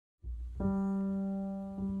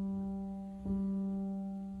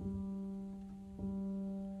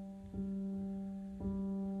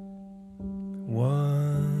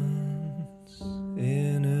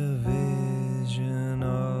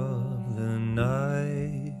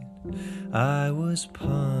night I was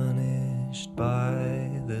punished by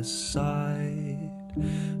the sight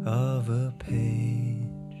of a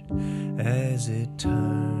page as it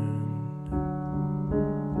turned.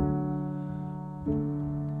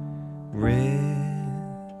 Writ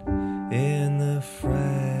in the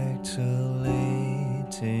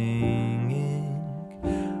fractalating ink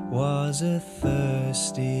was a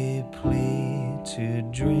thirsty plea to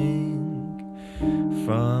drink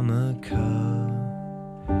from a cup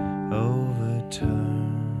overturned.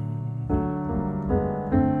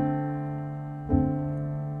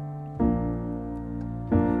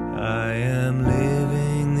 I am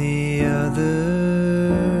living the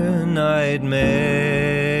other nightmare.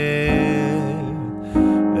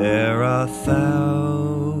 There are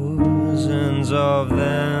thousands of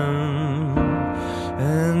them,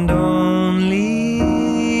 and only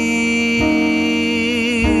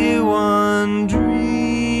one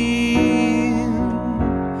dream.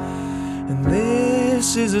 And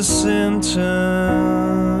this is a symptom,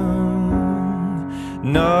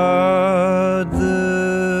 not the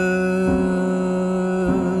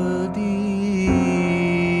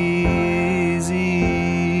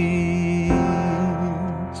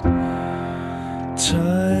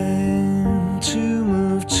time to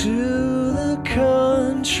move to the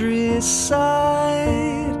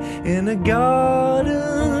countryside, in a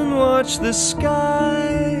garden, watch the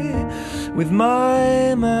sky with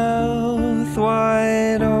my mouth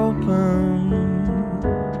wide open,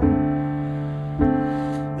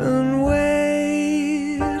 and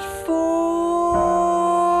wait for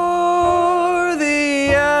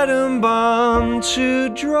the atom bomb to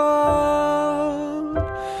drop,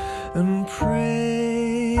 and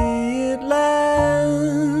pray it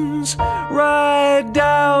lands right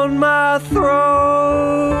down my throat.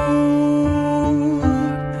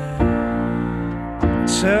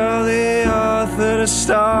 Tell the author to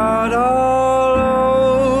start all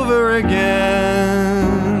over again.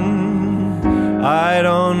 I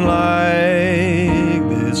don't like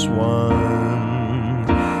this one.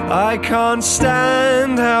 I can't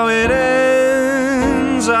stand how it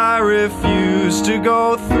ends. I refuse to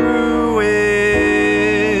go through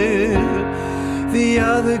it. The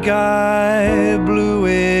other guy blew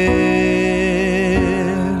it.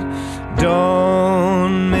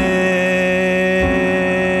 Don't mess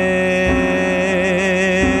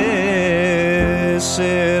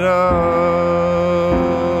it up.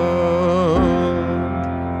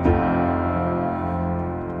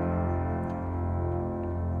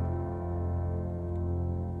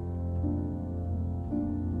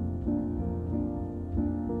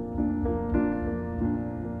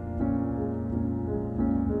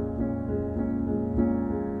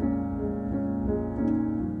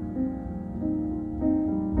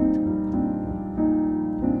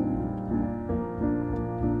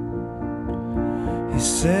 He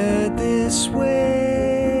said this whale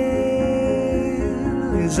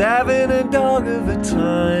is having a dog of a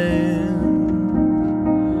time,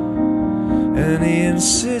 and he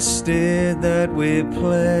insisted that we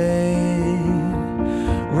play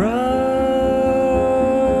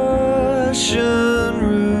Russian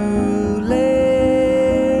roulette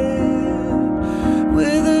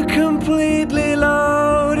with a completely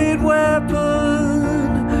loaded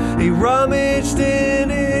weapon. He rummaged in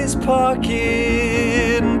his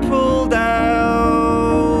pocket and pulled out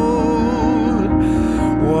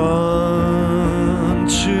 1,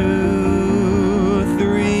 2,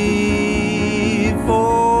 3,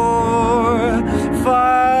 4,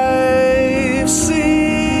 5,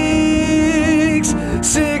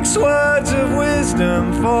 6 words of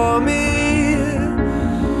wisdom for me,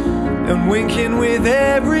 and winking with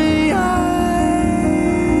every eye,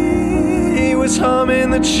 he was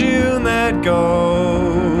humming the tune that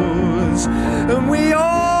goes, and we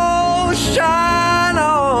all shine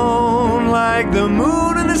on like the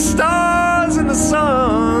moon and the stars and the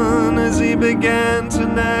sun, as he began to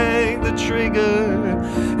nag the trigger,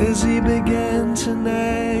 as he began to nag